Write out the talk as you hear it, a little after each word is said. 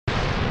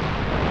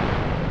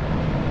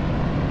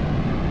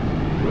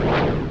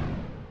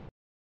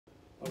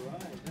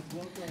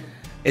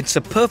It's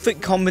a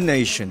perfect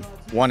combination.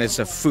 One is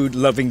a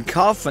food-loving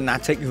car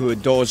fanatic who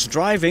adores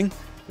driving,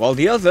 while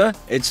the other,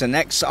 it's an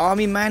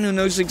ex-army man who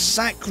knows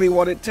exactly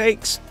what it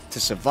takes to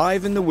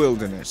survive in the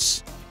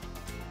wilderness.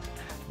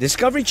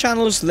 Discovery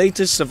Channel's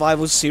latest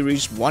survival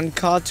series, One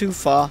Car Too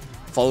Far,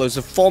 follows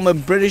a former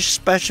British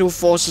Special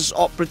Forces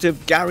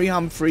operative Gary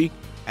Humphrey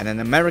and an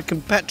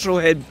American petrol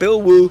head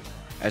Bill Wu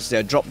as they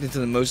are dropped into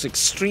the most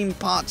extreme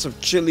parts of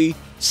Chile,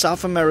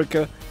 South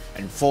America,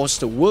 and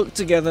forced to work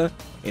together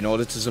in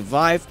order to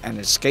survive and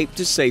escape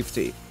to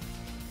safety.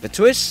 The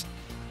twist?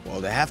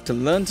 Well, they have to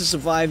learn to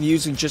survive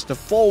using just a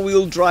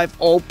four-wheel drive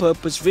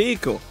all-purpose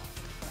vehicle.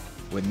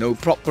 With no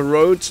proper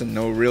roads and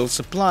no real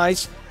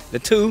supplies, the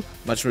two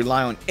must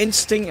rely on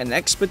instinct and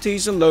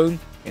expertise alone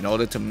in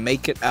order to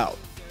make it out.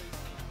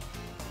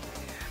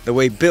 The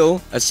way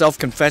Bill, a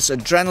self-confessed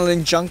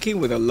adrenaline junkie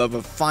with a love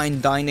of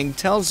fine dining,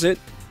 tells it,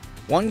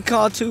 One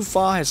Car Too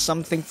Far has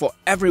something for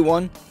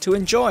everyone to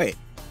enjoy.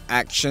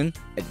 Action,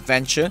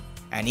 adventure,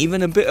 and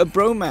even a bit of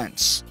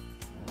bromance.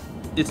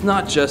 It's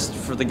not just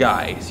for the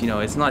guys,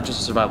 it's not just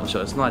a survival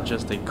show, it's not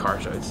just a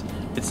car show,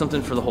 it's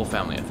something for the whole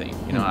family, I think.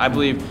 I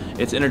believe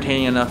it's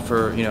entertaining enough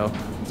for,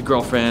 the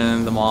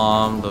girlfriend, the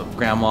mom, the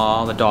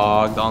grandma, the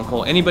dog, the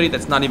uncle, anybody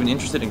that's not even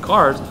interested in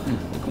cars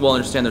will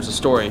understand there's a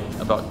story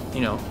about,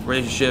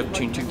 relationship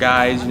between two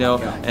guys, and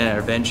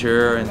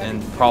adventure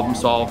and problem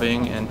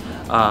solving and,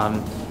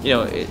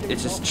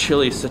 it's just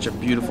Chile is such a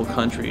beautiful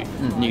country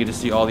and you get to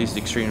see all these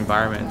extreme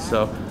environments.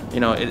 So,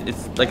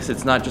 it's like I said,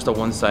 it's not just a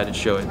one-sided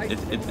show.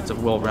 It's a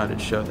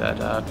well-rounded show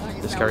that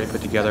Discovery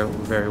put together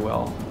very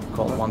well,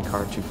 called One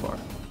Car Too Far.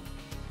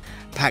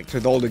 Packed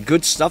with all the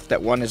good stuff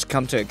that one has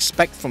come to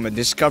expect from a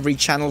Discovery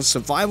Channel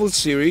survival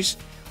series,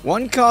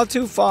 One Car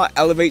Too Far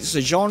elevates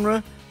the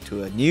genre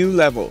to a new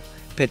level,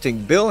 pitting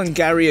Bill and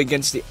Gary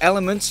against the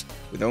elements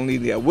with only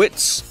their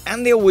wits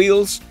and their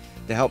wheels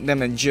to help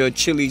them endure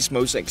Chile's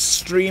most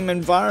extreme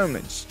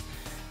environments.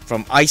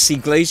 From icy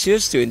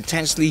glaciers to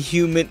intensely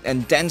humid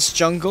and dense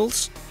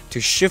jungles, to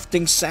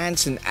shifting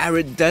sands in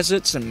arid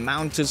deserts and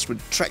mountains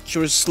with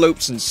treacherous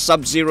slopes and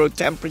sub-zero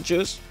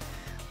temperatures,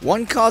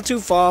 One Car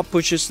Too Far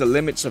pushes the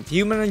limits of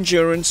human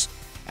endurance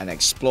and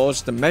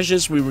explores the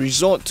measures we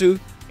resort to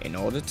in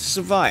order to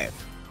survive.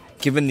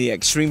 Given the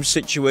extreme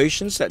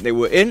situations that they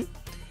were in,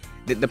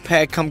 did the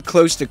pair come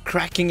close to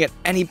cracking at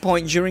any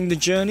point during the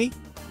journey?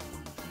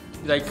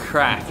 Like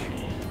crack.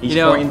 He's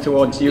pointing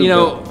towards you.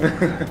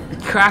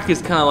 Crack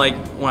is kind of like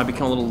when I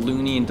become a little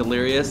loony and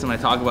delirious and I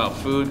talk about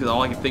food because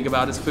all I can think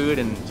about is food,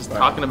 and just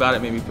talking about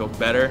it made me feel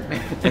better.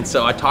 And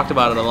so I talked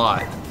about it a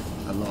lot.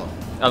 A lot.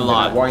 A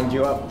lot. Did that wind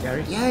you up,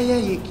 Gary? Yeah,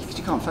 because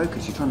you can't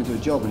focus. You're trying to do a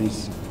job, and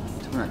he's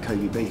talking about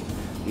Kobe beef.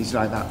 He's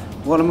like that.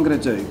 What am I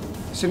going to do?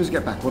 As soon as I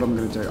get back, what I'm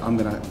going to do? I'm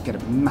going to get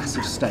a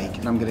massive steak,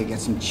 and I'm going to get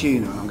some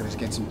tuna, and I'm going to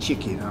get some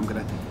chicken, and I'm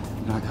going to.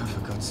 Like, oh, for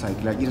God's sake,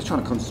 you're just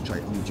trying to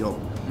concentrate on the job.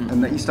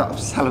 And that you start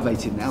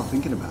salivating now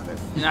thinking about it.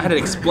 And I had to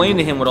explain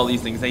to him what all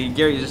these things,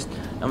 Gary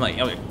I'm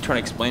trying to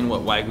explain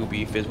what Wagyu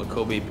beef is, what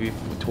Kobe beef,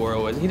 what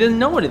Toro is. He didn't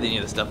know what any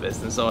of this stuff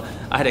is. And so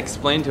I had to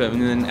explain to him,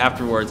 and then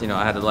afterwards,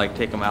 I had to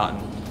take him out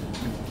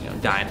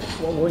and dine.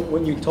 Well,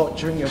 when you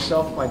torturing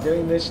yourself by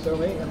doing this, though,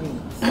 mate? I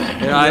mean,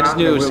 I just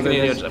knew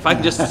if I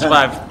could just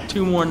survive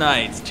two more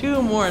nights,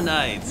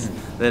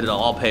 that it'll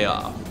all pay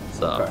off.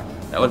 So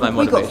that was my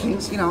motivation. We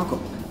got things,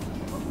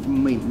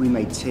 we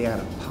made tea out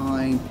of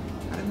pine,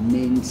 out of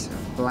mint, out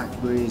of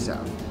blackberries, out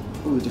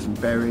of all the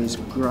different berries,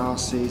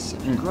 grasses.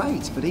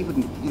 Great, but he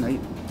wouldn't, he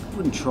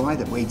wouldn't try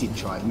that. Well, he did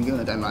try them.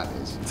 I don't like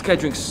this. This guy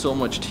drinks so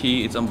much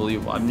tea, it's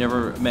unbelievable. I've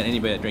never met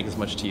anybody that drank as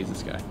much tea as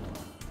this guy.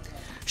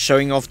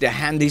 Showing off their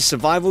handy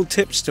survival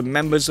tips to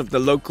members of the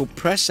local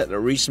press at a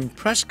recent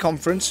press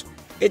conference,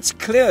 it's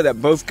clear that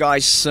both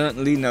guys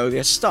certainly know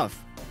their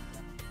stuff.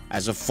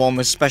 As a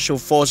former Special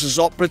Forces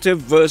operative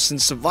versed in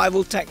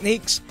survival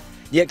techniques,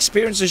 the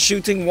experience of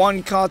shooting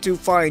One Car Too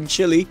Far in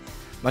Chile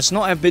must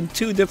not have been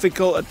too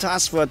difficult a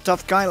task for a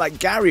tough guy like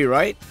Gary,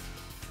 right?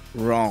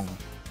 Wrong.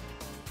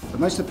 But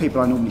most of the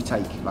people I normally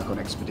take, like on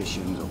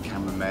expeditions or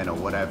cameramen or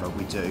whatever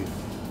we do,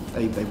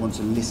 they want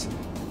to listen.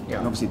 Yeah.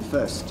 And obviously the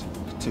first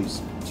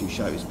two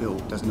shows, Bill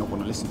does not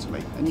want to listen to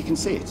me, and you can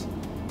see it,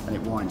 and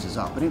it winds us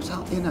up. And it was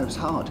hard, it was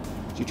hard.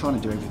 So you're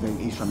trying to do everything.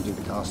 He's trying to do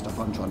the car stuff.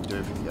 I'm trying to do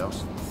everything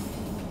else.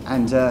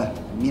 And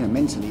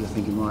mentally you're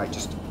thinking, right,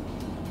 just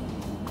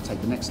take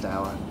the next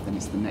hour, then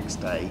it's the next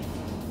day,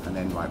 and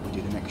then we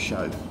do the next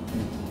show.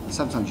 And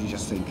sometimes you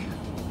just think,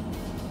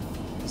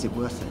 is it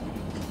worth it?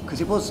 Because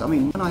it was. I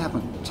mean, when I had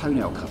my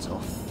toenail cut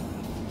off,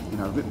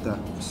 I ripped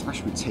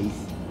smashed my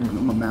teeth,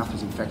 and my mouth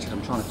was infected.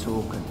 I'm trying to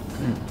talk,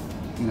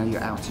 and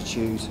your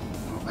altitude,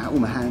 all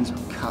my hands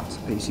were cut to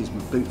pieces.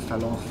 My boot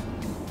fell off,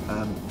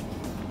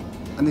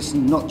 and this is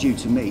not due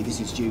to me.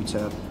 This is due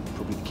to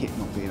probably the kit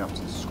not being up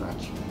to the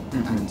scratch,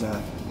 and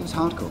it was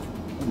hardcore.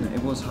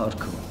 It was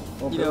hardcore.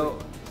 Well,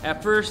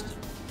 At first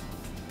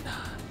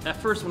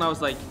when I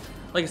was like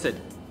I said,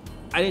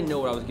 I didn't know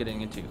what I was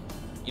getting into.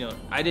 you know,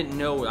 I didn't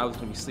know I was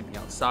going to be sleeping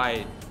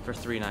outside for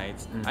 3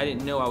 nights. I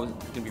didn't know I was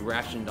going to be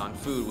rationed on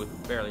food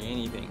with barely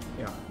anything.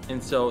 Yeah.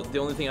 And so the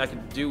only thing I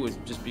could do was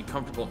just be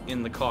comfortable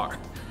in the car.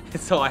 And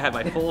so I had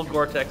my full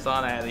Gore-Tex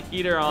on, I had the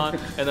heater on,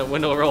 and the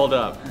window rolled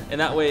up. And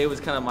that way it was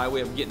kind of my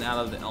way of getting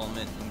out of the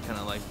element and kind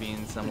of like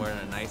being somewhere in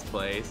a nice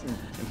place.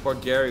 And poor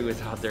Gary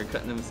was out there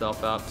cutting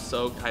himself up,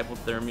 soaked,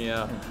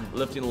 hypothermia,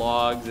 lifting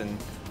logs, and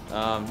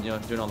you know,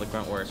 doing all the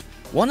grunt work.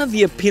 One of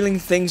the appealing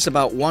things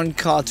about One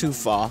Car Too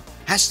Far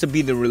has to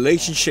be the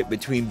relationship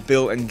between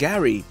Bill and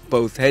Gary,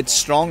 both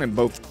headstrong and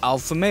both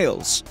alpha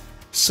males.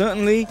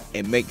 Certainly,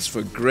 it makes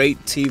for great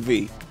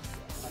TV.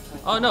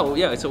 Oh no,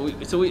 yeah. So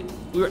we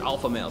were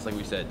alpha males, like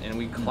we said, and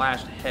we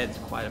clashed heads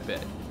quite a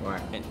bit.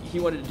 Right. And he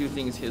wanted to do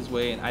things his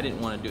way, and I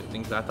didn't want to do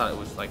things. I thought it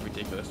was like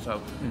ridiculous. So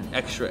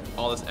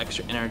all this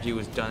extra energy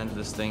was done into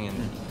this thing,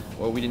 and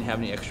or we didn't have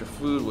any extra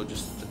food.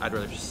 I'd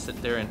rather just sit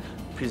there and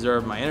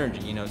preserve my energy,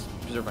 you know,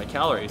 preserve my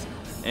calories.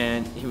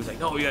 And he was like,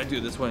 "No, you gotta do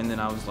it this way." And then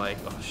I was like,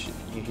 "Oh shit,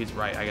 he's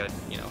right. I gotta,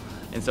 you know."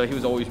 And so he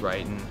was always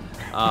right,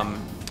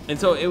 and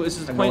so it was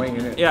just a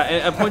point.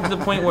 Yeah, a point to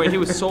the point where he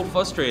was so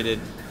frustrated.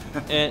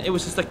 And it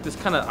was just like this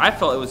kind of, I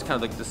felt it was kind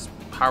of like this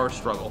power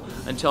struggle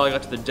until I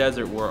got to the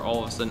desert where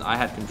all of a sudden I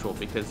had control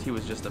because he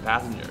was just a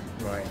passenger.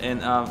 Right.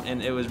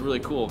 And it was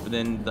really cool. But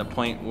then the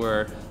point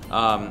where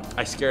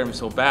I scared him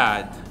so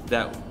bad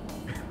that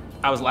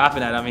I was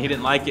laughing at him and he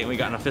didn't like it and we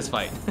got in a fist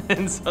fight.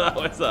 And so that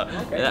was,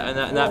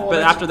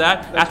 but after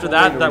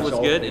that was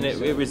good and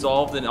it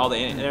resolved and all the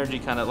energy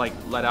kind of like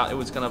let out. It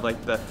was kind of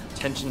like the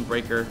tension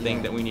breaker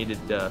thing that we needed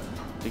to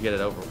get it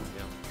over with.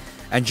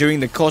 And during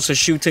the course of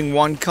shooting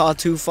One Car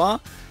Too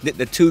Far, did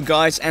the two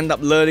guys end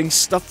up learning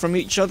stuff from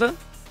each other?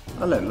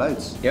 I learned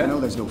loads. Yeah. And all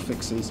those little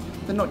fixes.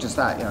 But not just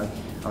that, you know,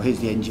 oh, here's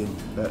the engine,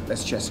 but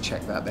let's just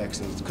check that there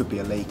because there could be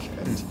a leak.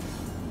 And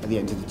at the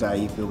end of the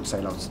day, Bill would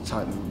say, to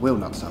tighten the wheel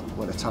nuts up.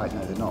 Well, they're tight,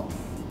 no, they're not.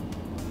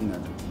 You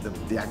know,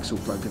 the axle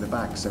broke at the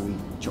back, so we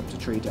chopped a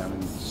tree down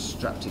and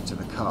strapped it to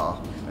the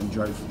car and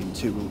drove in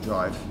two-wheel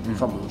drive,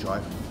 front-wheel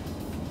drive,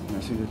 you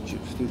know, through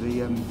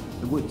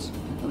the woods.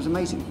 It was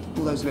amazing,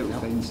 all those little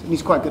things, and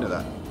he's quite good at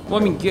that.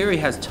 Well, I mean, Gary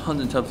has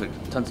tons of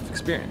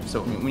experience.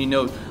 So when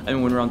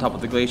when we were on top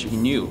of the glacier, he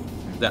knew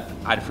that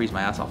I'd freeze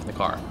my ass off in the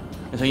car,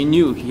 and so he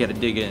knew he had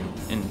to dig in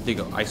and dig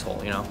an ice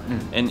hole, you know,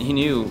 and he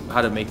knew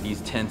how to make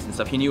these tents and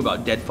stuff. He knew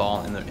about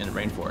deadfall in the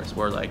rainforest,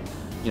 where like,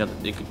 you know,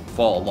 it could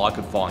fall, a log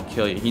could fall and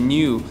kill you. He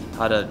knew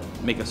how to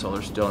make a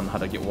solar still and how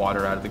to get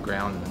water out of the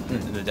ground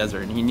in the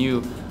desert, and he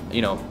knew,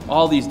 you know,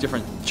 all these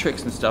different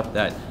tricks and stuff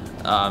that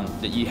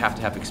that you have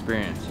to have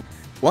experience.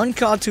 One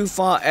Car Too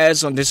Far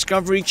airs on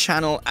Discovery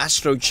Channel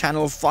Astro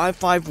Channel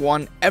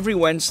 551 every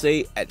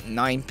Wednesday at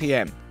 9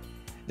 p.m.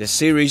 The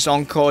series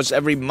encores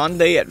every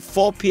Monday at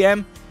 4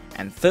 p.m.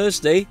 and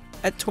Thursday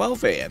at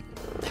 12 a.m.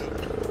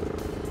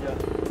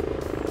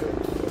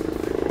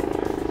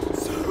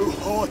 So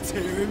hot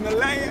here in the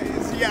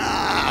layers,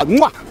 yeah!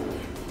 Mwah!